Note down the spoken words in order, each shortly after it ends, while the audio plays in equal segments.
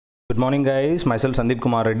Good morning guys, myself Sandeep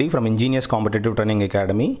Kumar Reddy from Ingenious Competitive Training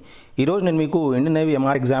Academy. ఈ రోజు నేను మీకు Indian navy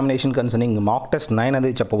MR examination concerning mock test 9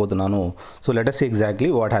 అనేది చెప్పబోతున్నాను. So let us see exactly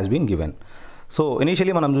what has been given. So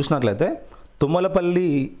initially మనం చూసినట్లయితే Tummalapalli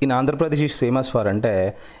in Andhra Pradesh is famous for అంటే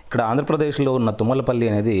ఇక్కడ ఆంధ్రప్రదేశ్లో ఉన్న తుమ్మలపల్లి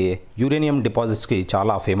అనేది యురేనియం డిపాజిట్స్కి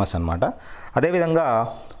చాలా ఫేమస్ అనమాట. అదేవిధంగా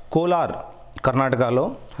కోలార్ కర్ణాటకలో,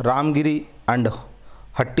 Ramgiri and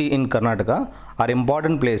హట్టి in Karnataka are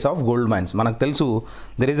important place of gold mines. మనకు తెలుసు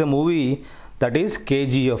there is a movie that is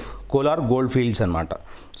KGF, Kolar gold fields అనమాట.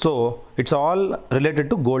 So it's all related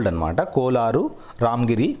to gold అనమాట. Kolar,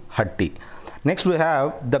 Ramgiri, హట్టి. Next we have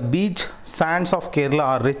the beach sands of Kerala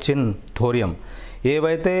are rich in thorium.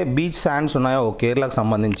 ఏవైతే beach sands ఉన్నాయో కేరళకు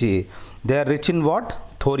సంబంధించి they are rich in what?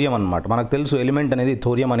 Thorium అనమాట. మనకు తెలుసు element అనేది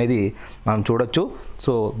థోరియం అనేది మనం చూడొచ్చు.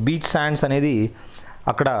 సో బీచ్ శాండ్స్ అనేది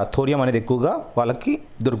అక్కడ థోరియం అనేది ఎక్కువగా వాళ్ళకి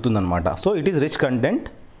దొరుకుతుందన్నమాట. So it is rich content.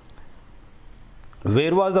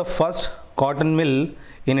 Where was the first cotton mill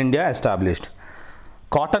in India established?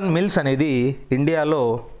 Cotton mills అనేది ఇండియాలో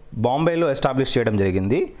బాంబేలో ఎస్టాబ్లిష్ చేయడం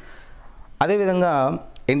జరిగింది. అదేవిధంగా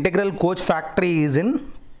integral coach factory is in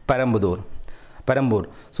Perambur.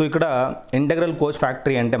 So ఇక్కడ ఇంటెగ్రల్ కోచ్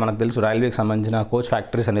ఫ్యాక్టరీ అంటే మనకు తెలుసు రైల్వేకి సంబంధించిన కోచ్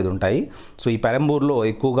ఫ్యాక్టరీస్ అనేది ఉంటాయి. సో ఈ పెరంబూర్లో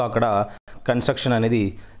ఎక్కువగా అక్కడ కన్స్ట్రక్షన్ అనేది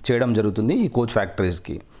చేయడం జరుగుతుంది ఈ coach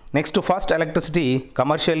ఫ్యాక్టరీస్కి. Next first electricity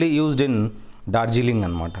commercially used in Darjeeling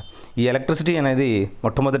అనమాట. ఈ ఎలక్ట్రిసిటీ అనేది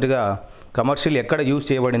మొట్టమొదటిగా కమర్షియల్ ఎక్కడ యూజ్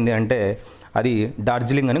చేయబడింది అంటే అది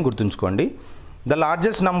డార్జిలింగ్ అని గుర్తుంచుకోండి. The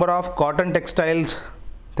largest number of cotton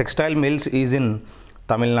textile mills is in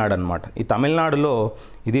Tamil Nadu అనమాట. ఈ తమిళనాడులో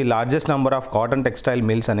ఇది largest number of cotton textile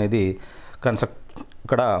mills అనేది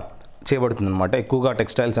ఇక్కడ చేయబడుతుంది అనమాట. ఎక్కువగా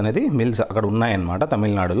టెక్స్టైల్స్ అనేది మిల్స్ అక్కడ ఉన్నాయన్నమాట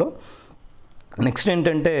తమిళనాడులో. నెక్స్ట్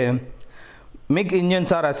ఏంటంటే MiG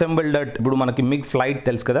engines are assembled at, ఇప్పుడు మనకి మిగ్ ఫ్లైట్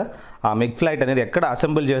తెలుసు కదా, ఆ మిగ్ ఫ్లైట్ అనేది ఎక్కడ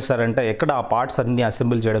అసెంబుల్ చేస్తారంటే, ఎక్కడ ఆ పార్ట్స్ అన్నీ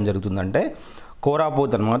అసెంబుల్ చేయడం జరుగుతుందంటే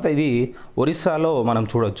కోరాపూత్ అనమాట. ఇది ఒరిస్సాలో మనం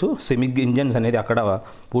చూడొచ్చు. సో మిగ్ ఇంజన్స్ అనేది అక్కడ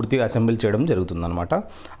పూర్తిగా అసెంబుల్ చేయడం జరుగుతుందన్నమాట.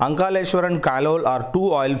 అంకాలేశ్వర్ and కాలోల్ are 2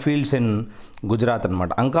 oil fields in Gujarat అనమాట.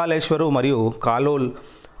 అంకాలేశ్వరు మరియు కాలోల్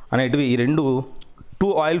అనేటివి ఈ 2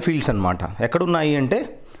 ఆయిల్ ఫీల్డ్స్ అనమాట. ఎక్కడున్నాయి అంటే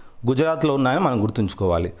గుజరాత్లో ఉన్నాయని మనం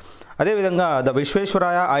గుర్తుంచుకోవాలి. అదేవిధంగా the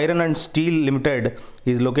విశ్వేశ్వరాయ iron and steel limited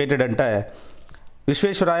is located అంటే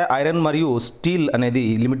విశ్వేశ్వరాయ ఐరన్ మరియు స్టీల్ అనేది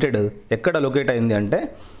లిమిటెడ్ ఎక్కడ లొకేట్ అయింది అంటే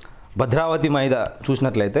భద్రావతి మీద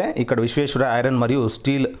చూసినట్లయితే ఇక్కడ విశ్వేశ్వర ఐరన్ మరియు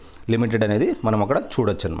స్టీల్ లిమిటెడ్ అనేది మనం అక్కడ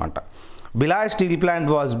చూడొచ్చు అనమాట. Bhilai steel plant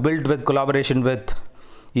was built with collaboration with,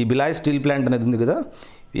 ఈ బిలాయ్ స్టీల్ ప్లాంట్ అనేది ఉంది కదా,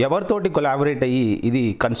 ఎవరితోటి కొలాబరేట్ అయ్యి ఇది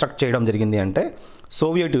కన్స్ట్రక్ట్ చేయడం జరిగింది అంటే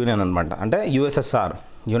సోవియట్ యూనియన్ అనమాట. అంటే USSR,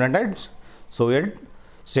 United Soviet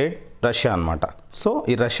state, Russia అనమాట. సో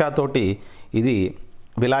ఈ రష్యాతోటి ఇది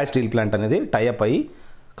బిలాయ్ స్టీల్ ప్లాంట్ అనేది టైఅప్ అయ్యి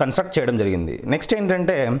కన్స్ట్రక్ట్ చేయడం జరిగింది. నెక్స్ట్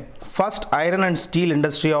ఏంటంటే first iron and steel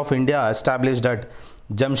industry of India established at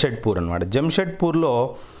Jamshedpur అనమాట. జంషెడ్పూర్లో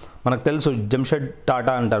మనకు తెలుసు జంషెడ్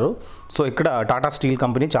టాటా అంటారు. సో ఇక్కడ టాటా స్టీల్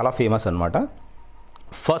కంపెనీ చాలా ఫేమస్ అనమాట.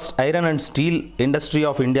 First iron and steel industry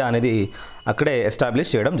of India అనేది అక్కడే ఎస్టాబ్లిష్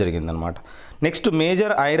చేయడం జరిగిందనమాట. Next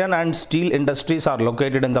major iron and steel industries are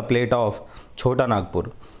located in the plate of Chota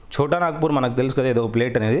Nagpur మనకు తెలుసు కదా ఏదో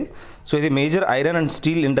ప్లేట్ అనేది. సో ఇది major iron and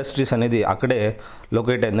steel industries అనేది అక్కడే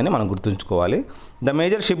లొకేట్ అయిందని మనం గుర్తుంచుకోవాలి. The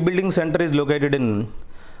major ship building centre is located in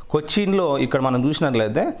కొచ్చిన్లో. ఇక్కడ మనం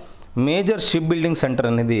చూసినట్లయితే మేజర్ షిప్ బిల్డింగ్ సెంటర్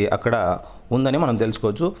అనేది అక్కడ ఉందని మనం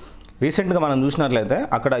తెలుసుకోవచ్చు. రీసెంట్గా మనం చూసినట్లయితే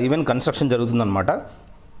అక్కడ ఈవెన్ కన్స్ట్రక్షన్ జరుగుతుందన్నమాట.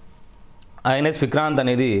 ఐఎన్ఎస్ విక్రాంత్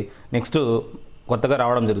అనేది నెక్స్ట్ కొత్తగా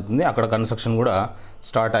రావడం జరుగుతుంది. అక్కడ కన్స్ట్రక్షన్ కూడా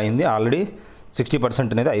స్టార్ట్ అయింది. ఆల్రెడీ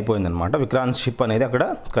 60% అనేది అయిపోయిందనమాట. విక్రాంత్ షిప్ అనేది అక్కడ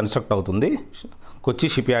కన్స్ట్రక్ట్ అవుతుంది కొచ్చి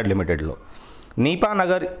ship yard లిమిటెడ్లో. నీపా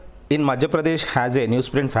Nagar in Madhya Pradesh has a news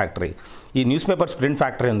print factory. ఈ న్యూస్ పేపర్స్ ప్రింట్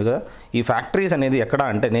ఫ్యాక్టరీ ఉంది కదా, ఈ ఫ్యాక్టరీస్ అనేది ఎక్కడ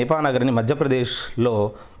అంటే నేపా నగర్ని మధ్యప్రదేశ్లో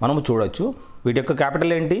మనము చూడొచ్చు. వీటి యొక్క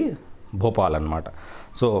క్యాపిటల్ ఏంటి? భోపాల్ అనమాట.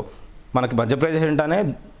 సో మనకి మధ్యప్రదేశ్ అంటేనే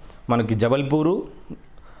మనకి జబల్పూరు,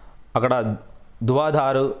 అక్కడ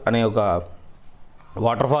దువాధారు అనే ఒక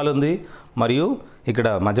వాటర్ఫాల్ ఉంది, మరియు ఇక్కడ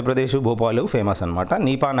మధ్యప్రదేశ్ భోపాల్ ఫేమస్ అనమాట.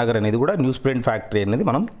 నీపా నగర్ అనేది కూడా న్యూస్ ప్రింట్ ఫ్యాక్టరీ అనేది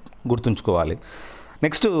మనం గుర్తుంచుకోవాలి.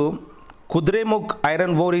 Next Kudremukh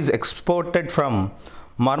iron ore is exported from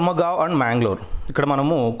మర్మగావ్ and Mangalore. ఇక్కడ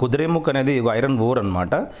మనము కుద్రేముఖ్ అనేది ఐరన్ ఓర్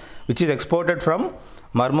అనమాట, which is exported from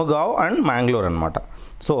మర్మగావ్ and Mangalore అనమాట.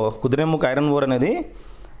 సో కుద్రేముఖ్ ఐరన్ ఓర్ అనేది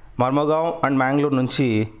మర్మగావ్ అండ్ మ్యాంగ్లూర్ నుంచి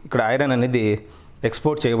ఇక్కడ ఐరన్ అనేది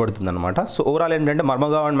ఎక్స్పోర్ట్ చేయబడుతుంది అనమాట. సో ఓవరాల్ ఏంటంటే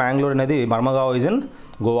మర్మగావ్ అండ్ మ్యాంగ్లూర్ అనేది, మర్మగావ్ is in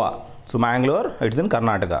Goa, so Mangalore it's in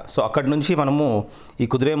Karnataka. So అక్కడి నుంచి మనము ఈ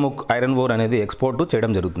కుద్రేముఖ్ ఐరన్ ఓర్ అనేది ఎక్స్పోర్ట్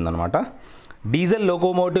చేయడం జరుగుతుంది అనమాట. Diesel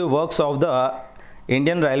locomotive works of the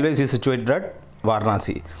Indian railways is situated at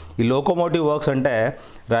Varanasi. ఈ లోకోమోటివ్ వర్క్స్ అంటే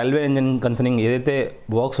రైల్వే ఇంజిన్ కన్సర్నింగ్ ఏదైతే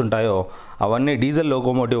వర్క్స్ ఉంటాయో అవన్నీ డీజిల్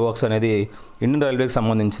లోకోమోటివ్ వర్క్స్ అనేది ఇండియన్ రైల్వేకి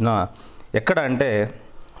సంబంధించిన ఎక్కడ అంటే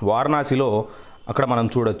వారణాసిలో అక్కడ మనం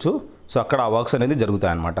చూడొచ్చు. సో అక్కడ ఆ వర్క్స్ అనేది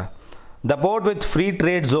జరుగుతాయి అన్నమాట. The port with free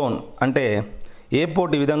trade zone అంటే ఏ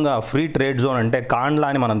పోర్ట్ ఈ విధంగా ఫ్రీ ట్రేడ్ జోన్ అంటే కాండ్లా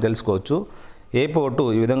అని మనం తెలుసుకోవచ్చు. ఏ పోర్టు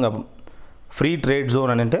ఈ విధంగా ఫ్రీ ట్రేడ్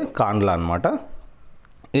జోన్ అని అంటే కాండ్లా అనమాట.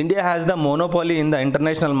 India has the monopoly in the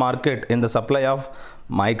international market in the supply of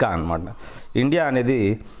mica అనమాట. ఇండియా అనేది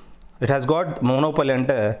ఇట్ హ్యాస్ గాట్ మోనోపాలీ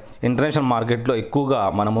అంటే ఇంటర్నేషనల్ మార్కెట్లో ఎక్కువగా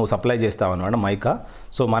మనము సప్లై చేస్తామన్నమాట మైకా.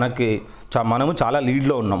 సో మనము చాలా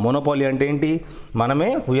లీడ్లో ఉన్నాం. మోనోపాలీ అంటే ఏంటి, మనమే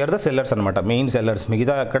వీఆర్ ద సెల్లర్స్ అనమాట, మెయిన్ సెల్లర్స్.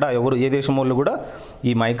 మిగతా ఎక్కడ ఏ దేశం వాళ్ళు కూడా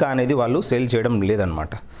ఈ మైకా అనేది వాళ్ళు సేల్ చేయడం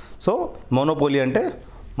లేదనమాట. సో మోనోపాలీ అంటే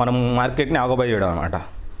మనం మార్కెట్ని ఆక్యుపై చేయడం అనమాట.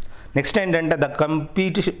 నెక్స్ట్ ఏంటంటే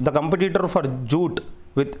the కంపిటీటర్ for jute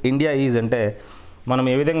with India is అంటే మనం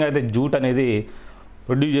ఏ విధంగా అయితే జూట్ అనేది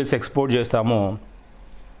ప్రొడ్యూస్ చేసి ఎక్స్పోర్ట్ చేస్తామో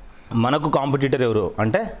మనకు కాంపిటీటర్ ఎవరు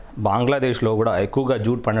అంటే బంగ్లాదేశ్లో కూడా ఎక్కువగా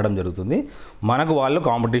జూట్ పండడం జరుగుతుంది. మనకు వాళ్ళు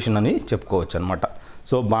కాంపిటీషన్ అని చెప్పుకోవచ్చు అనమాట.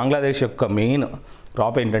 సో బంగ్లాదేశ్ యొక్క మెయిన్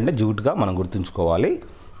క్రాప్ ఏంటంటే జూట్గా మనం గుర్తుంచుకోవాలి.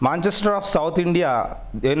 Manchester of south India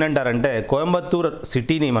ఏంటంటారంటే Coimbatore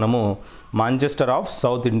సిటీని మనము మాంచెస్టర్ ఆఫ్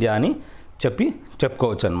సౌత్ ఇండియా అని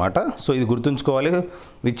చెప్పుకోవచ్చు అనమాట. సో ఇది గుర్తుంచుకోవాలి.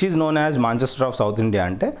 Which is known as Manchester of south India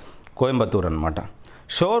అంటే కోయంబత్తూర్ అనమాట.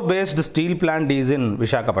 షోర్ based steel plant is in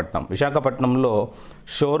Visakhapatnam. విశాఖపట్నంలో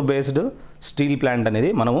షోర్ బేస్డ్ స్టీల్ ప్లాంట్ అనేది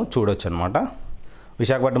మనము చూడొచ్చు అనమాట.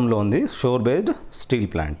 విశాఖపట్నంలో ఉంది షోర్ based steel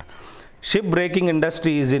plant. Ship breaking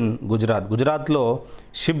industry is in Gujarat. గుజరాత్లో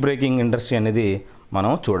షిప్ బ్రేకింగ్ ఇండస్ట్రీ అనేది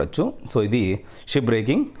మనం చూడొచ్చు. సో ఇది షిప్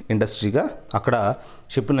బ్రేకింగ్ ఇండస్ట్రీగా అక్కడ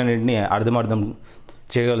షిప్నన్నింటినీ అర్థం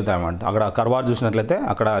చేయగలుగుతామంట. అక్కడ కర్వార్ చూసినట్లయితే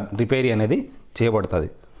అక్కడ రిపేరీ అనేది చేయబడుతుంది.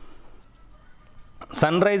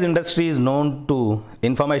 Sun rise industry is known to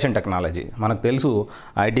information technology. మనకు తెలుసు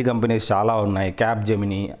ఐటీ కంపెనీస్ చాలా ఉన్నాయి, cap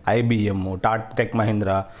Gemini, IBM, Tata tech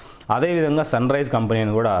Mahindra. అదేవిధంగా సన్ రైజ్ కంపెనీ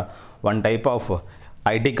అని కూడా one type of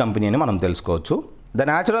IT company అని మనం తెలుసుకోవచ్చు. The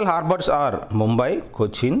natural harbours are Mumbai,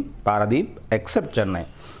 Cochin, Paradip except Chennai.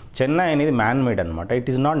 Chennai అనేది మ్యాన్ మేడ్ అనమాట. It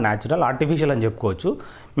is not natural, artificial అని చెప్పుకోవచ్చు.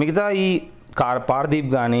 మిగతా ఈ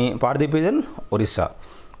పారదీప్ ఈజ్ ఇన్ ఒరిస్సా,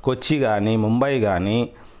 కొచ్చి కానీ ముంబై కానీ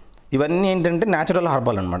ఇవన్నీ ఏంటంటే న్యాచురల్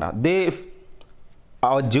హార్బర్ అనమాట.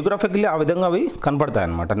 జియోగ్రఫికల్లీ ఆ విధంగా అవి కనపడతాయి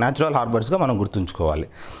అనమాట. న్యాచురల్ హార్బర్స్గా మనం గుర్తుంచుకోవాలి.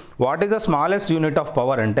 What is the smallest unit of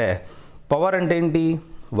power అంటే పవర్ అంటే ఏంటి,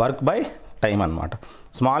 వర్క్ బై టైం అనమాట.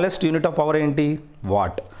 స్మాలెస్ట్ యూనిట్ ఆఫ్ పవర్ ఏంటి,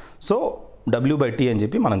 వాట్. సో W/T అని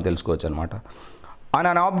చెప్పి మనం తెలుసుకోవచ్చు అనమాట. On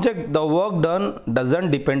an object the work done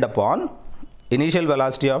doesn't depend upon initial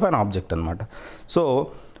velocity of an object అనమాట. సో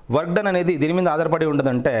వర్క్ డన్ అనేది దీని మీద ఆధారపడి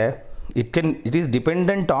ఉండదంటే it is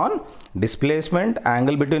dependent on displacement,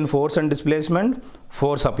 angle between force and displacement,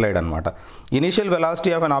 force applied అనమాట. Initial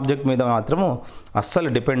velocity of an object మీద మాత్రము అస్సలు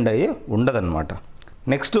డిపెండ్ అయ్యి ఉండదన్నమాట.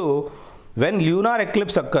 Next when lunar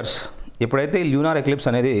eclipse occurs, ఎప్పుడైతే ల్యూనార్ ఎక్లిప్స్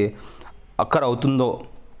అనేది అక్కర్ అవుతుందో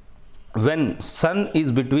when sun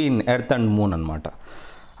is between earth and moon అనమాట.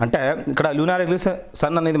 అంటే ఇక్కడ ల్యూనార్ ఎక్లిప్స్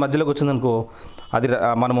సన్ అనేది మధ్యలోకి వచ్చిందనుకో అది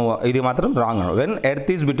మనము ఇది మాత్రం wrong. When earth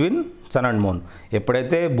is between sun and moon,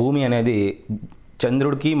 ఎప్పుడైతే భూమి అనేది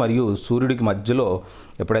చంద్రుడికి మరియు సూర్యుడికి మధ్యలో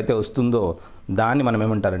ఎప్పుడైతే వస్తుందో దాన్ని మనం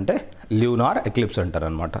ఏమంటారంటే ల్యూనార్ ఎక్లిప్స్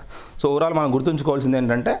అంటారనమాట. సో ఓవరాల్ మనం గుర్తుంచుకోవాల్సింది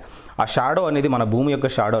ఏంటంటే ఆ షాడో అనేది మన భూమి యొక్క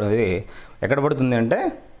షాడో అనేది ఎక్కడ పడుతుంది అంటే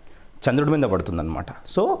చంద్రుడి మీద పడుతుందన్నమాట.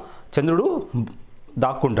 సో చంద్రుడు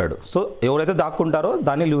దాక్కుంటాడు. సో ఎవరైతే దాక్కుంటారో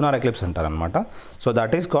దాన్ని ల్యూనార్ ఎక్లిప్స్ అంటారనమాట. So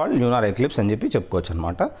that is called lunar eclipse అని చెప్పి చెప్పుకోవచ్చు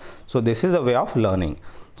అనమాట. So this is a way of learning.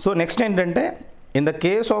 So next ఏంటంటే in the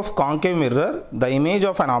case of concave mirror the image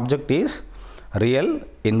of an object is real,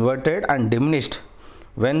 inverted and diminished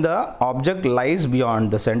when the object lies beyond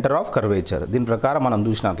the centre of curvature. దీని ప్రకారం మనం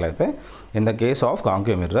చూసినట్లయితే in the case of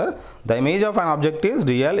concave mirror the image of an object is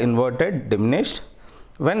real, inverted, diminished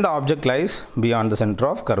when the object lies beyond the centre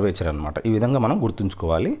of curvature అనమాట. ఈ విధంగా మనం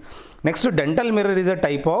గుర్తుంచుకోవాలి. Next dental mirror is a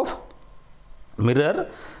type of mirror.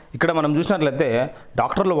 ఇక్కడ మనం చూసినట్లయితే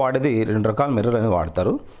డాక్టర్లు వాడేది రెండు రకాల మిర్రర్ అనేది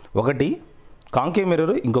వాడతారు. ఒకటి కాంకేవ్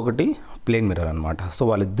మిర్రర్, ఇంకొకటి ప్లేన్ మిర్రర్ అనమాట. సో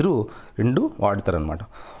వాళ్ళిద్దరూ రెండు వాడతారనమాట.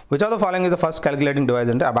 Which of the following is the first calculating device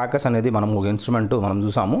అంటే అబాకస్ అనేది మనం ఒక ఇన్స్ట్రుమెంట్ మనం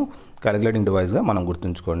చూసాము క్యాలిక్యులేటింగ్ డివైస్గా మనం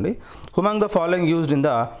గుర్తుంచుకోండి. హుమంగ్ the following used in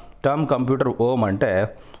the term computer ohm అంటే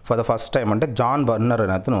ఫర్ ద ఫస్ట్ టైం అంటే జాన్ బర్నర్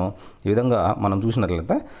అనే అతను ఈ విధంగా మనం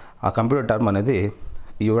చూసినట్లయితే ఆ కంప్యూటర్ టర్మ్ అనేది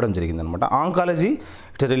ఇవ్వడం జరిగిందనమాట. Oncology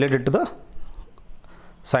it's related to the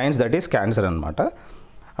science that is cancer అనమాట.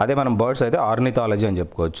 అదే మనం బర్డ్స్ అయితే ఆర్నిథాలజీ అని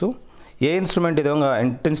చెప్పుకోవచ్చు. ఏ ఇన్స్ట్రుమెంట్ ఈ విధంగా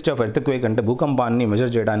ఇంటెన్సిటీ ఆఫ్ ఎర్త్క్వేక్ అంటే భూకంపాన్ని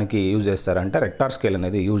మెజర్ చేయడానికి యూజ్ చేస్తారంటే రెక్టార్ స్కేల్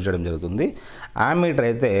అనేది యూజ్ చేయడం జరుగుతుంది. యామ్మీటర్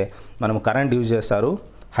అయితే మనం కరెంట్ యూజ్ చేస్తారు.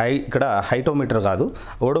 ఇక్కడ హైటోమీటర్ కాదు,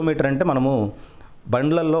 ఓడోమీటర్ అంటే మనము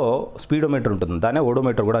బండ్లలో స్పీడోమీటర్ ఉంటుంది, దాన్ని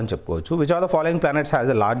ఓడోమీటర్ కూడా అని చెప్పుకోవచ్చు. Which are the following planets has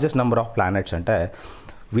the largest number of planets అంటే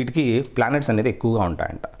వీటికి ప్లానెట్స్ అనేది ఎక్కువగా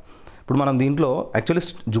ఉంటాయంట. ఇప్పుడు మనం దీంట్లో actually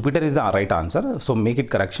Jupiter is the right answer, so make it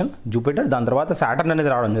correction. Jupiter, దాని తర్వాత సాటర్న్ అనేది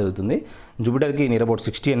రావడం జరుగుతుంది. జూపిటర్కి నియర్ అబౌట్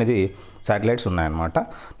 60 అనేది శాటిలైట్స్ ఉన్నాయన్నమాట.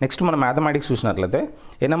 నెక్స్ట్ మనం మ్యాథమెటిక్స్ చూసినట్లయితే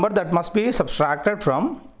ఏ number that must be subtracted from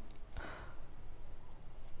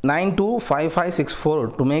 925564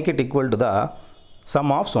 to make it equal to the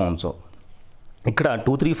sum of so and so. ఇక్కడ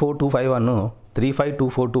 234251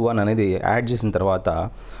 352421 అనేది యాడ్ చేసిన తర్వాత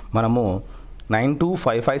మనము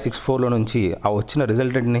 925564లో నుంచి ఆ వచ్చిన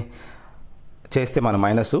రిజల్టెంట్ని చేస్తే మనం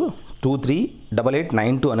మైనస్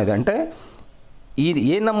 238892 అనేది, అంటే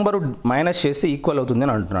ఏ నెంబరు మైనస్ చేస్తే ఈక్వల్ అవుతుంది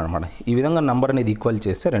అని అంటున్నాను అనమాట. ఈ విధంగా నెంబర్ అనేది ఈక్వల్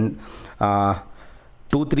చేస్తే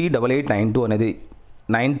 238892 అనేది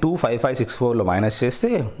 925564లో మైనస్ చేస్తే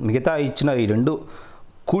మిగతా ఇచ్చిన ఈ రెండు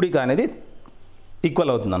కూడిక అనేది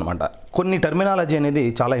ఈక్వల్ అవుతుంది అనమాట. కొన్ని టర్మినాలజీ అనేది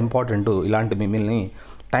చాలా ఇంపార్టెంట్. ఇలాంటి మిమ్మల్ని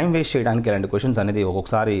టైం వేస్ట్ చేయడానికి ఇలాంటి క్వశ్చన్స్ అనేది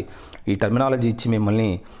ఒక్కొక్కసారి ఈ టర్మినాలజీ ఇచ్చి మిమ్మల్ని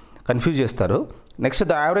కన్ఫ్యూజ్ చేస్తారు. Next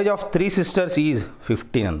the average of 3 sisters is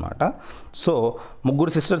 15 అనమాట. సో 3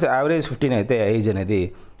 sisters యావరేజ్ 15 అయితే ఏజ్ అనేది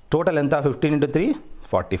టోటల్ ఎంత, 15 × 3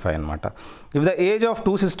 45 అనమాట. If the age of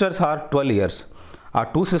 2 sisters are 12 years, ఆ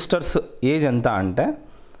 2 sisters ఏజ్ ఎంత అంటే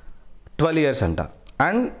 12 years అంట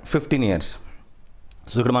అండ్ 15 years.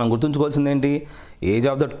 సో ఇక్కడ మనం గుర్తుంచుకోవాల్సింది ఏంటి, ఏజ్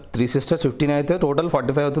ఆఫ్ ద 3 sisters 15 అయితే టోటల్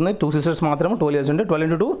 45 అవుతుంది, 2 sisters మాత్రం 12 years అంటే 12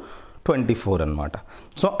 × 2 24 అనమాట.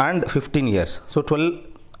 So and 15 years, so 12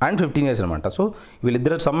 and 15 years అనమాట. సో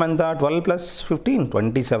వీళ్ళిద్దరు సమ్ ఎంత, 12 + 15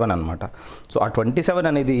 27 అనమాట. సో ఆ 27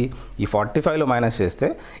 అనేది ఈ 45లో మైనస్ చేస్తే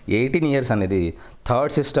 18 years అనేది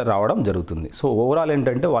థర్డ్ సిస్టర్ రావడం జరుగుతుంది. సో ఓవరాల్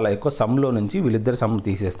ఏంటంటే వాళ్ళ యొక్క సమ్లో నుంచి వీళ్ళిద్దరు సమ్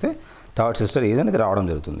తీసేస్తే థర్డ్ సిస్టర్ ఏజ్ అనేది రావడం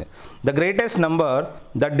జరుగుతుంది. The greatest number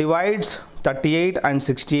that divides 38 and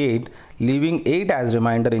 68 leaving 8 as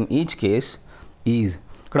remainder in each case is.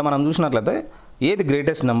 ఇక్కడ మనం చూసినట్లయితే ఏది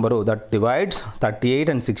greatest number that divides 38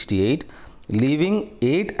 and 68 leaving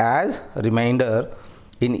 8 as remainder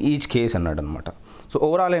in each case అన్నాడు అనమాట. సో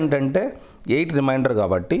ఓవరాల్ ఏంటంటే 8 రిమైండర్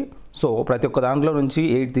కాబట్టి, సో ప్రతి ఒక్క దాంట్లో నుంచి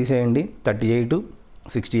 8 తీసేయండి. 38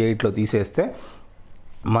 68లో తీసేస్తే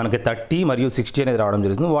మనకి 30 మరియు 60 అనేది రావడం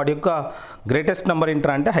జరుగుతుంది. వాటి యొక్క గ్రేటెస్ట్ నెంబర్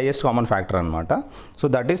ఏంటంటే అంటే హైయెస్ట్ కామన్ ఫ్యాక్టర్ అనమాట. సో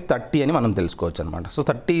దట్ ఈస్ 30 అని మనం తెలుసుకోవచ్చు అనమాట. So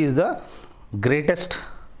 30 is the greatest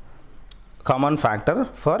common factor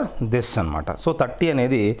for this అనమాట. సో 30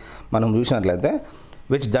 అనేది మనం చూసినట్లయితే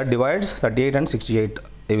విచ్ దట్ డివైడ్స్ 38 and 68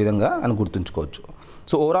 ఏ విధంగా అని గుర్తుంచుకోవచ్చు.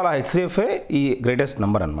 సో ఓవరాల్ హెచ్సిఎఫ్ఏ ఈ గ్రేటెస్ట్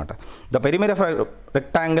నెంబర్ అనమాట. The perimeter of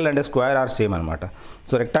rectangle and square are same అనమాట.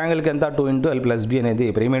 సో రెక్టాంగిల్కి ఎంత 2 × L + B అనేది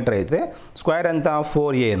పెరిమీటర్ అయితే, స్క్వేర్ ఎంత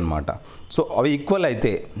 4A అనమాట. సో అవి ఈక్వల్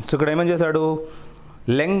అయితే, సో ఇక్కడ ఏమేం చేశాడు,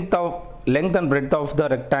 length and breadth of the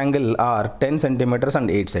rectangle are 10 centimeters and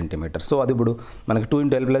 8 centimeters. So అది ఇప్పుడు మనకి 2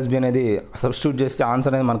 × L + B అనేది సబ్స్టిట్యూట్ చేస్తే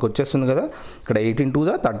ఆన్సర్ అనేది మనకు వచ్చేస్తుంది కదా. ఇక్కడ 8 × 2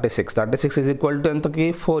 = 36. 36 ఈజ్ ఈక్వల్ టు ఎంతకి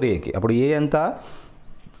 4Aకి. అప్పుడు ఏ ఎంత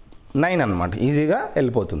 9 అనమాట, ఈజీగా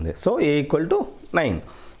వెళ్ళిపోతుంది. So A = 9.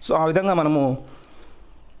 సో ఆ విధంగా మనము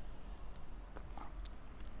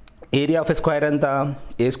ఏరియా ఆఫ్ ఎ స్క్వేర్ ఎంత,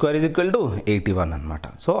 A² = 81 అనమాట.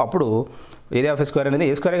 సో అప్పుడు ఏరియా ఆఫ్ ఎ స్క్వేర్ అనేది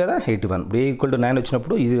A² కదా 81. A = 9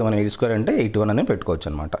 వచ్చినప్పుడు ఈజీగా మనం A² అంటే 81 అని పెట్టుకోవచ్చు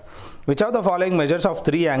అనమాట. Which of the following measures of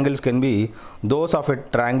 3 angles can be those of a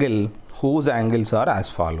triangle whose angles are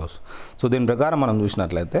as follows. So దీని ప్రకారం మనం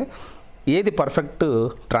చూసినట్లయితే ఏది పర్ఫెక్ట్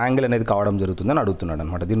ట్రయాంగిల్ అనేది కావడం జరుగుతుందని అడుగుతున్నాడు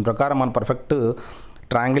అనమాట. దీని ప్రకారం మన పర్ఫెక్ట్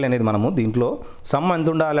ట్రయాంగిల్ అనేది మనము దీంట్లో సమ్ ఎంత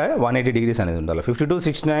ఉండాలి, 180 degrees అనేది ఉండాలి. 52,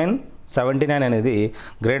 69, 79 అనేది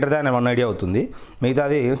గ్రేటర్ దాన్ 180 అవుతుంది.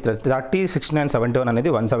 మిగతాది 30, 69, 71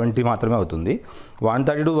 అనేది 170 మాత్రమే అవుతుంది.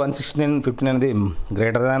 132, 169, 59 అనేది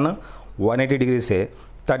గ్రేటర్ దాన్ 180 degrees.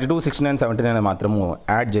 32, 69, 79 మాత్రము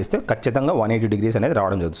యాడ్ చేస్తే ఖచ్చితంగా 180 degrees అనేది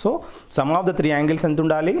రావడం జరుగుతుంది. So some of the 3 angles ఎంత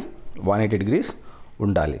ఉండాలి, 180 degrees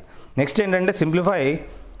ఉండాలి. నెక్స్ట్ ఏంటంటే సింప్లిఫై.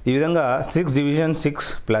 ఈ విధంగా 6 division 6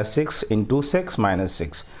 + 6 × 6 -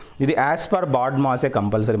 6 ఇది యాజ్ పర్ బాడ్ మాసే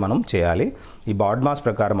కంపల్సరీ మనం చేయాలి. ఈ బాడ్ మాస్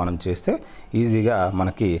ప్రకారం మనం చేస్తే ఈజీగా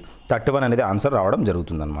మనకి 31 అనేది ఆన్సర్ రావడం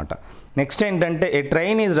జరుగుతుందన్నమాట. నెక్స్ట్ ఏంటంటే ఏ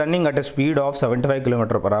train is running at a speed of 75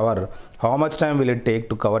 km/h. How much time will it take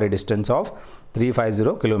to cover a distance of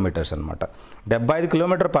 350 kilometers అనమాట. 75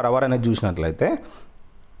 km/h అనేది చూసినట్లయితే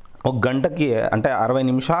ఒక గంటకి అంటే 60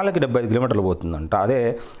 నిమిషాలకి 75 కిలోమీటర్లు పోతుందంట. అదే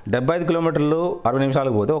 75 కిలోమీటర్లు 60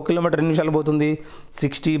 నిమిషాలకు పోతే 1 కిలోమీటర్ ఎన్ని నిమిషాలు పోతుంది?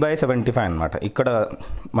 60/75 అనమాట. ఇక్కడ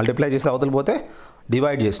మల్టిప్లై చేస్తే అవతల పోతే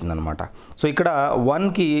డివైడ్ చేస్తుంది అనమాట. సో ఇక్కడ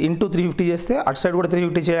 1కి ఇంటూ 350 చేస్తే అటు సైడ్ కూడా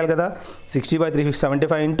 350 చేయాలి కదా.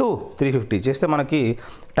 60/375 ఇంటూ 350 చేస్తే మనకి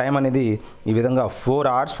టైం అనేది ఈ విధంగా 4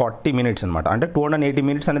 hours 40 minutes అనమాట. అంటే 280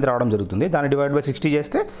 minutes అనేది రావడం జరుగుతుంది. దాన్ని డివైడ్ బై 60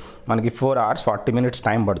 చేస్తే మనకి 4 hours 40 minutes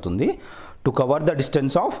టైం పడుతుంది to cover the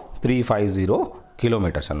distance of 350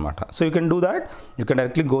 kilometers అనమాట. So you can do that, you can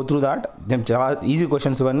directly go through that. చాలా ఈజీ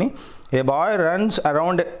క్వశ్చన్స్ ఇవన్నీ. ఏ bye runs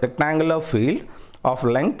around rectangular field of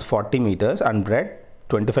length 40 meters and breadth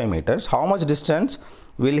 25 meters. How much distance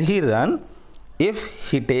will he run if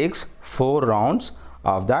he takes 4 rounds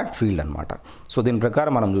of that field అనమాట. So దీని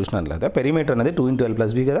ప్రకారం మనం చూసినట్లయితే perimeter అనేది 2 × L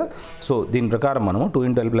 + B కదా. So దీని ప్రకారం మనము 2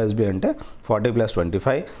 × L + B అంటే 40 +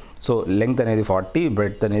 25. సో లెంగ్త్ అనేది 40,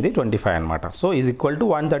 బ్రెడ్త్ అనేది 25 అనమాట. So is equal to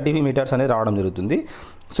 130 meters అనేది రావడం జరుగుతుంది.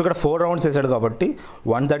 సో ఇక్కడ 4 rounds వేసాడు కాబట్టి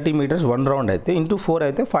 130 meters 1 round అయితే ఇంటూ 4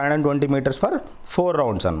 అయితే 520 meters ఫర్ 4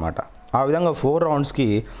 rounds అనమాట. ఆ విధంగా 4 roundsకి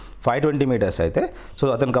 520 meters అయితే సో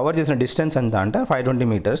అతను కవర్ చేసిన డిస్టెన్స్ ఎంత అంటే 520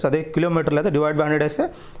 meters. అదే కిలోమీటర్లు అయితే డివైడ్ బై 100 వేస్తే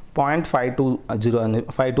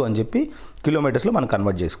 0.520 అని చెప్పి కిలోమీటర్స్లో మనం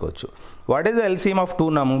కన్వర్ట్ చేసుకోవచ్చు. What is the LCM of 2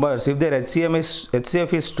 numbers if there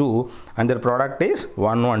HCF is 2 and their product is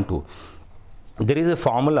 112? There is a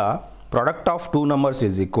formula, product of 2 numbers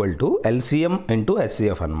is equal to LCM into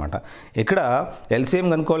HCF అనమాట. ఇక్కడ LCM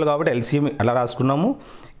కనుక్కోవాలి కాబట్టి LCM ఎలా రాసుకున్నాము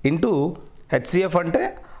ఇంటూ HCF అంటే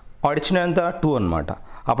ఆడిచ్చినంత 2 అనమాట.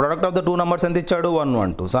 ఆ product of the 2 numbers ఎంత ఇచ్చాడు?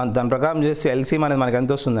 112. సో దాని ప్రకారం చేసి ఎల్సిఎం అనేది మనకి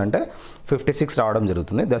ఎంత వస్తుందంటే 56 రావడం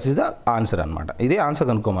జరుగుతుంది. దట్ ఈస్ ద ఆన్సర్ అనమాట. ఇదే answer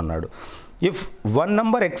కనుక్కోమన్నాడు. If 1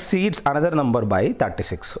 number exceeds another number by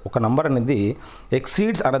 36, ఒక నంబర్ అనేది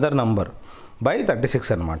ఎక్సీడ్స్ అనదర్ నంబర్ బై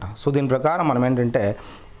 36 అనమాట. సో దీని ప్రకారం మనం ఏంటంటే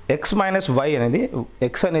x - y అనేది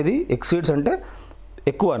x అనేది ఎక్సీడ్స్ అంటే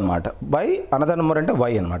ఎక్కువ అనమాట, బై అనదర్ నెంబర్ అంటే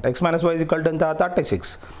y అనమాట. x - y is equal to ఎంత? 36.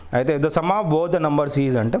 అయితే the sum of both the numbers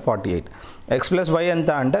is అంటే 48. x + y ఎంత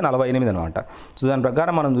అంటే 48 అనమాట. సో దాని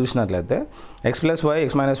ప్రకారం మనం చూసినట్లయితే x + y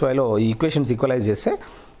x - yలో ఈ ఈక్వేషన్స్ ఈక్వలైజ్ చేస్తే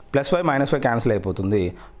 +y - y క్యాన్సిల్ అయిపోతుంది.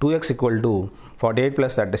 2x = 48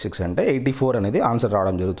 + 36 అంటే 84 అనేది ఆన్సర్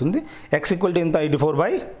రావడం జరుగుతుంది. x = ఎంత?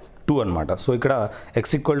 84/2 అనమాట. సో ఇక్కడ x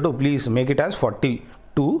 = please make it as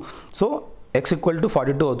 42. So x =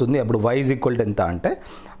 42 అవుతుంది. అప్పుడు y = ఎంత అంటే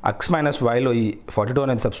x - yలో ఈ 42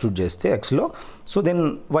 అనేది సబ్స్టిట్యూట్ చేస్తే xలో, సో దెన్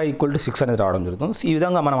y = 6 అనేది రావడం జరుగుతుంది. ఈ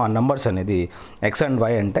విధంగా మనం ఆ నెంబర్స్ అనేది x అండ్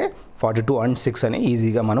y అంటే 42 and 6 అని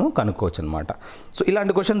ఈజీగా మనం కనుక్కోవచ్చు అనమాట. సో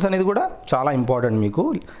ఇలాంటి క్వశ్చన్స్ అనేది కూడా చాలా ఇంపార్టెంట్, మీకు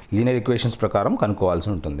లీనియర్ ఈక్వేషన్స్ ప్రకారం కనుక్కోవాల్సి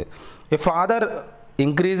ఉంటుంది. ఏ father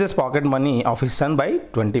increases pocket money of his son by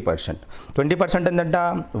 20%. 20% ఏంటంట?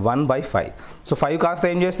 1/5. సో 5 కాస్త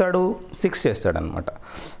ఏం చేస్తాడు? 6 చేస్తాడు అనమాట.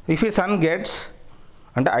 ఇఫ్ ఈ సన్ గెట్స్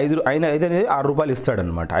అంటే 5 అనేది 6 రూపాయలు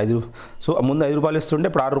ఇస్తాడనమాట. 5, సో ముందు 5 రూపాయలు ఇస్తుంటే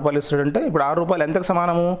ఇప్పుడు 6 రూపాయలు ఇస్తాడంటే ఇప్పుడు 6 రూపాయలు ఎంతకు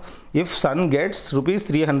సమానము? If sun gets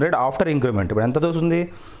 ₹300 after increment, ఇప్పుడు ఎంత అవుతుంది?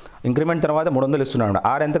 ఇంక్రిమెంట్ తర్వాత 300 ఇస్తున్నాడు.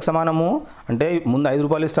 6 ఎంతకు సమానము అంటే ముందు 5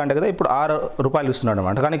 రూపాయలు ఇస్తా అంటే కదా, ఇప్పుడు 6 రూపాయలు ఇస్తున్నాడు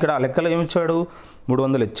అనమాట. కానీ ఇక్కడ లెక్కలో ఏమి ఇచ్చాడు?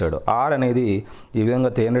 300 ఇచ్చాడు. r అనేది ఈ విధంగా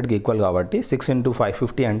 300కి ఈక్వల్ కాబట్టి 6 ×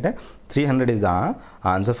 550 అంటే 300 is the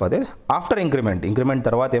answer for this. After increment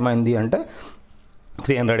తర్వాత ఏమైంది అంటే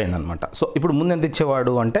 300 అయిందనమాట. సో ఇప్పుడు ముందు ఎంత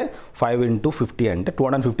ఇచ్చేవాడు అంటే 5 × 50 అంటే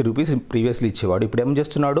 250 రూపీస్ ప్రీవియస్లీ ఇచ్చేవాడు. ఇప్పుడు ఏం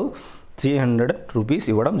చేస్తున్నాడు? 300 రూపీస్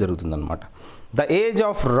ఇవ్వడం జరుగుతుందన్నమాట. The age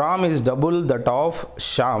of Ram is double that of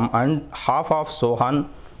Shyam and half of Sohan.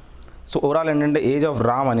 So overall ఏంటంటే ఏజ్ ఆఫ్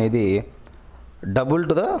రామ్ అనేది డబుల్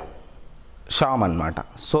టు ద శ్యామ్ అనమాట.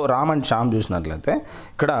 సో రామ్ అండ్ శ్యామ్ చూసినట్లయితే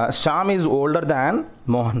ఇక్కడ Shyam is older than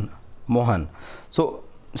Mohan. So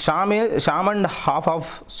Shyam and half of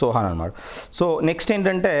Sohan అనమాట. సో నెక్స్ట్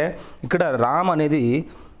ఏంటంటే ఇక్కడ రామ్ అనేది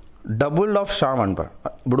డబుల్ ఆఫ్ శ్యామ్ అనమాట.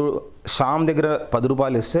 ఇప్పుడు శ్యామ్ దగ్గర 10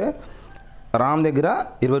 రూపాయలు ఇస్తే రామ్ దగ్గర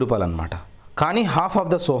 20 రూపాయలు అనమాట. కానీ హాఫ్ ఆఫ్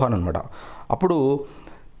ద సోహాన్ అనమాట. అప్పుడు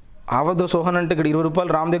హాఫ్ ఆఫ్ ద సోహాన్ అంటే ఇక్కడ 20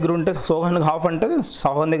 రూపాయలు రామ్ దగ్గర ఉంటే సోహాన్కి హాఫ్ అంటే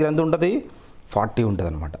సోహాన్ దగ్గర ఎంత ఉంటుంది? 40 ఉంటుంది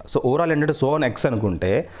అనమాట. సో ఓవరాల్ ఏంటంటే సోహాన్ x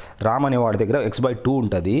అనుకుంటే రామ్ అనే వాడి దగ్గర x/2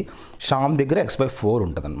 ఉంటుంది, శ్యామ్ దగ్గర x/4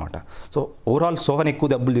 ఉంటుంది అనమాట. సో ఓవరాల్ సోహాన్ ఎక్కువ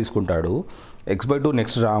డబ్బులు తీసుకుంటాడు, x/2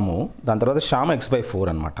 నెక్స్ట్ రాము, దాని తర్వాత శ్యామ్ x/4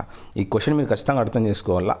 అనమాట. ఈ క్వశ్చన్ మీరు ఖచ్చితంగా అర్థం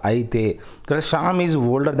చేసుకోవాలా. అయితే ఇక్కడ Shyam is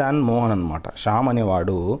older than Mohan అనమాట. శ్యామ్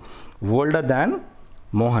అనేవాడు ఓల్డర్ దాన్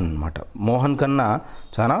మోహన్ అనమాట. మోహన్ కన్నా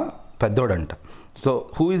చాలా పెద్దోడంట. So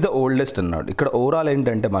who is the oldest అన్నాడు. ఇక్కడ ఓవరాల్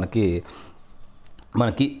ఏంటంటే మనకి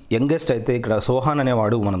మనకి యంగెస్ట్ అయితే ఇక్కడ సోహాన్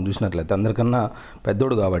అనేవాడు మనం చూసినట్లయితే అందరికన్నా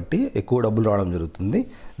పెద్దోడు కాబట్టి ఎక్కువ డబ్బులు రావడం జరుగుతుంది.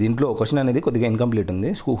 దీంట్లో క్వశ్చన్ అనేది కొద్దిగా ఇన్కంప్లీట్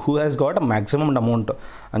ఉంది. Who has got maximum amount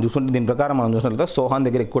అని చూసుకుంటే దీని ప్రకారం మనం చూసినట్లయితే సోహాన్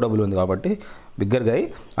దగ్గర ఎక్కువ డబ్బులు ఉంది కాబట్టి బిగ్గర్ గై.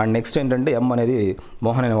 అండ్ నెక్స్ట్ ఏంటంటే ఎం అనేది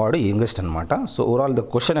మోహన్ అనేవాడు యంగెస్ట్ అనమాట. సో ఓవరాల్ ద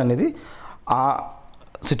క్వశ్చన్ అనేది ఆ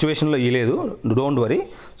సిచ్యువేషన్లో ఇవ్వలేదు, don't worry.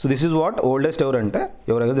 So this is what oldest ఎవరంటే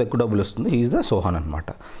ఎవరైతే ఎక్కువ డబ్బులు వస్తుంది ఈజ్ ద సోహాన్ అనమాట.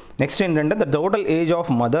 నెక్స్ట్ ఏంటంటే the total age of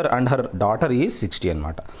mother and her daughter is 60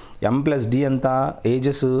 అనమాట. ఎం ప్లస్ డి ఎంత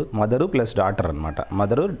ఏజెస్ మదరు ప్లస్ డాటర్ అనమాట.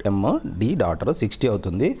 మదరు ఎమ్ డి డాటర్ 60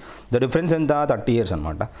 అవుతుంది. ద డిఫరెన్స్ ఎంత 30 years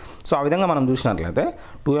అనమాట. సో ఆ విధంగా మనం చూసినట్లయితే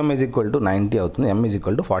 2m ఈజ్ ఈక్వల్ టు 90 అవుతుంది, m ఈజ్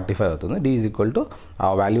ఈక్వల్ టు 45 అవుతుంది, d ఈజ్ ఈక్వల్ టు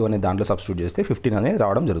ఆ వాల్యూ అనేది దాంట్లో సబ్స్టిట్యూట్ చేస్తే 15 అనేది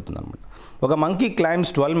రావడం జరుగుతుంది అనమాట. ఒక monkey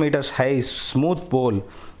claims 12 meters high smooth pole.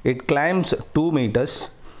 It claims 2 meters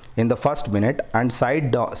in the first minute and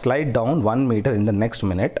slide down 1 meter in the next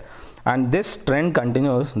minute, and this trend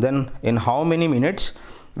continues. Then in how many minutes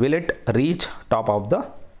will it reach top of the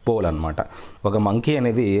pole అనమాట. ఒక monkey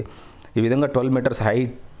అనేది ఈ విధంగా 12 meters high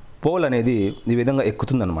pole అనేది ఈ విధంగా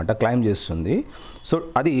ఎక్కుతుందనమాట, claim చేస్తుంది. So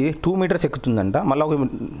అది 2 meters ఎక్కుతుందంట, మళ్ళీ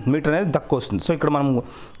 1 meter అనేది తక్కువ వస్తుంది. సో ఇక్కడ మనం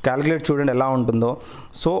క్యాలిక్యులేట్ చూడండి ఎలా ఉంటుందో.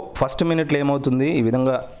 సో ఫస్ట్ మినిట్లో ఏమవుతుంది, ఈ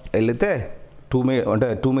విధంగా వెళితే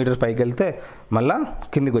 2 meters పైకి వెళ్తే మళ్ళీ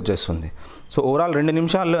కిందికి వచ్చేస్తుంది. సో ఓవరాల్ 2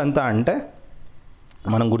 నిమిషాల్లో ఎంత అంటే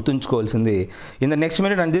మనం గుర్తుంచుకోవాల్సింది in the next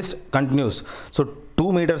minute and this continuous. So 2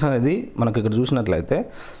 meters అనేది మనకు ఇక్కడ చూసినట్లయితే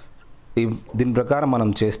దీని ప్రకారం మనం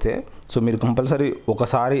చేస్తే సో మీరు కంపల్సరీ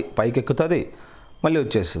ఒకసారి పైకి ఎక్కుతుంది మళ్ళీ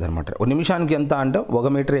వచ్చేస్తుంది అనమాట. 1 నిమిషానికి ఎంత అంటే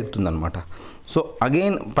 1 meter ఎక్కుతుంది అనమాట. సో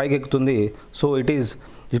అగైన్ పైకి ఎక్కుతుంది. So it is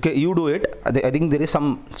you do it. I think there is some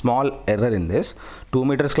small error in this. 2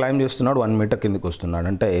 meters claim చేస్తున్నాడు, 1 meter కిందకి వస్తున్నాడు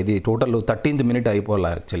అంటే ఇది టోటల్ 13th minute అయిపోవాలి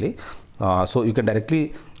actually. So you can directly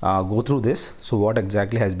go through this. So what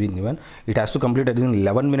exactly has been given, it has to complete it in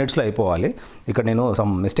 11 minutesలో అయిపోవాలి. ఇక్కడ నేను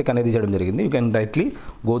some mistake అనేది చేయడం జరిగింది. You can directly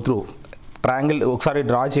go through. Triangle ఒకసారి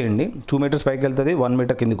draw చేయండి, 2 meters పైకి వెళ్తుంది, 1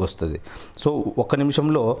 meter కిందికి వస్తుంది. సో 1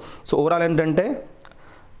 నిమిషంలో సో ఓవరాల్ ఏంటంటే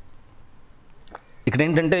ఇక్కడ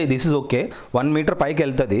ఏంటంటే దిస్ ఇస్ ఓకే, 1 meter పైకి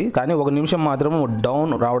వెళ్తుంది కానీ 1 నిమిషం మాత్రం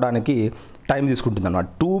డౌన్ రావడానికి టైం తీసుకుంటుంది అన్నమాట.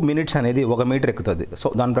 2 minutes అనేది 1 meter ఎక్కుతుంది. సో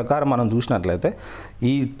దాని ప్రకారం మనం చూసినట్లయితే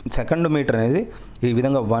ఈ సెకండ్ మీటర్ అనేది ఈ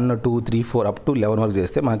విధంగా 1 2 3 4 అప్ టు 11 వరకు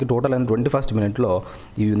చేస్తే మనకి టోటల్ అయిన 21st minute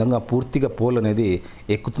ఈ విధంగా పూర్తిగా పోల్ అనేది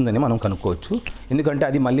ఎక్కుతుందని మనం కనుక్కోవచ్చు. ఎందుకంటే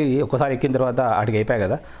అది మళ్ళీ ఒకసారి ఎక్కిన తర్వాత అటుకి అయిపోయాయి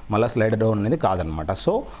కదా, మళ్ళీ స్లైడ్ డౌన్ అనేది కాదనమాట.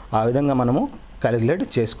 సో ఆ విధంగా మనము క్యాలిక్యులేట్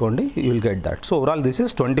చేసుకోండి, you will get that. So overall this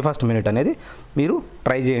is 21st minute అనేది మీరు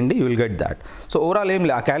ట్రై చేయండి, you will get that. So overall ఏం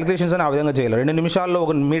లేదు, ఆ క్యాలిక్యులేషన్స్ అని ఆ విధంగా చేయాలి. 2 నిమిషాల్లో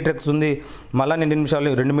 1 meter ఎక్కుతుంది, మళ్ళీ 2 నిమిషాల్లో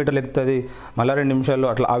 2 meter ఎక్కుతుంది, మళ్ళీ 2 నిమిషాల్లో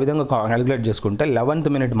అట్లా ఆ విధంగా క్యాలిక్యులేట్ చేసుకుంటే 11th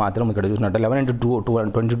minute మాత్రం ఇక్కడ చూసినట్టు 11 into 2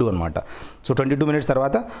 22 అనమాట. సో 22 minutes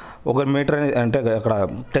తర్వాత 1 meter అనేది అంటే అక్కడ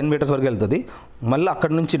 10 meters వరకు వెళ్తుంది, మళ్ళీ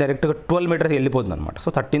అక్కడ నుంచి డైరెక్ట్గా 12 meters వెళ్ళిపోతుంది అనమాట.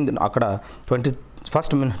 సో 13 అక్కడ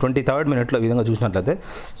 23rd minute ఈ విధంగా చూసినట్లయితే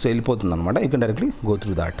సో వెళ్ళిపోతుంది అనమాట. You can directly go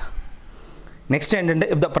through that. Next ఏంటంటే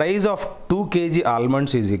if the price of 2 kg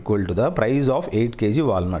almonds is equal to the price of 8 kg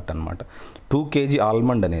walnut అనమాట. 2 kg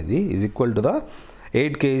ఆల్మండ్ అనేది is equal to the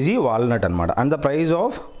 8 kg walnut అనమాట. And the price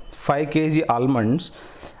of 5 kg almonds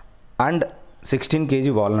and 16 kg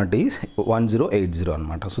walnut is 1080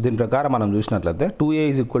 అనమాట. So దీని ప్రకారం మనం చూసినట్లయితే 2a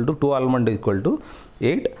is equal to 2 almond equal to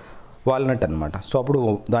 8 walnut అనమాట. So అప్పుడు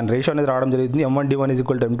దాని రేషియో అనేది రావడం జరుగుతుంది. M1D1 is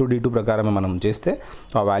equal to M2D2 ప్రకారమే మనం చేస్తే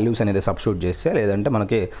ఆ వాల్యూస్ అనేది సబ్స్టిట్యూట్ చేస్తే, లేదంటే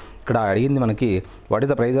మనకి ఇక్కడ అడిగింది మనకి what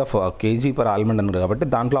is the price of kg per almond అన్నారు కాబట్టి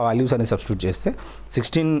దాంట్లో వాల్యూస్ అనేది సబ్స్టిట్యూట్ చేస్తే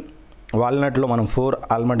 16 వాల్నట్లో మనం 4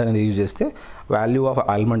 ఆల్మండ్ అనేది యూజ్ చేస్తే వాల్యూ ఆఫ్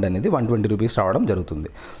ఆల్మండ్ అనేది 120 rupees రావడం జరుగుతుంది.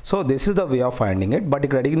 So this is the way of finding it. But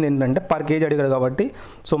ఇక్కడ అడిగింది ఏంటంటే పర్ కేజీ అడిగాడు కాబట్టి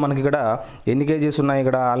సో మనకి ఇక్కడ ఎన్ని కేజీస్ ఉన్నాయి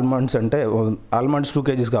ఇక్కడ ఆల్మండ్స్ అంటే ఆల్మండ్స్ 2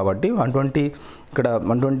 kgs కాబట్టి 120 ఇక్కడ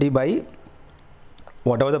 120 by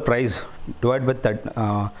what ever the price divide by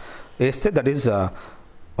వేస్తే దట్ ఈస్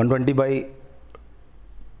 120 బై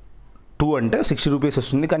 2 అంటే 60 rupees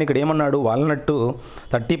వస్తుంది. కానీ ఇక్కడ ఏమన్నాడు వాల్నట్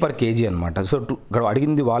 30 per kg అనమాట. సో ఇక్కడ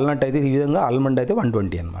అడిగింది వాల్నట్ అయితే ఈ విధంగా, ఆల్మండ్ అయితే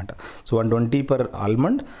 120 అనమాట. So 120 per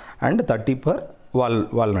almond and 30 per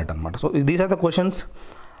walnut అనమాట. So these are the questions.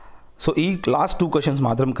 So ఈ లాస్ట్ 2 questions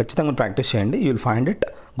మాత్రం ఖచ్చితంగా ప్రాక్టీస్ చేయండి, you will find it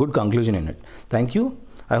good conclusion in it. Thank you.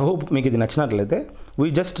 I hope మీకు ఇది నచ్చినట్లయితే we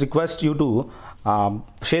just request you to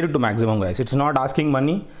share it to maximum guys. It's not asking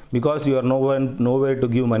money because you are nowhere to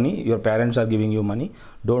give money, your parents are giving you money.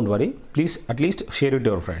 Don't worry, please at least share it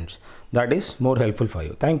to your friends. That is more helpful for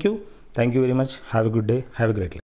you. Thank you very much. Have a good day. Have a great life.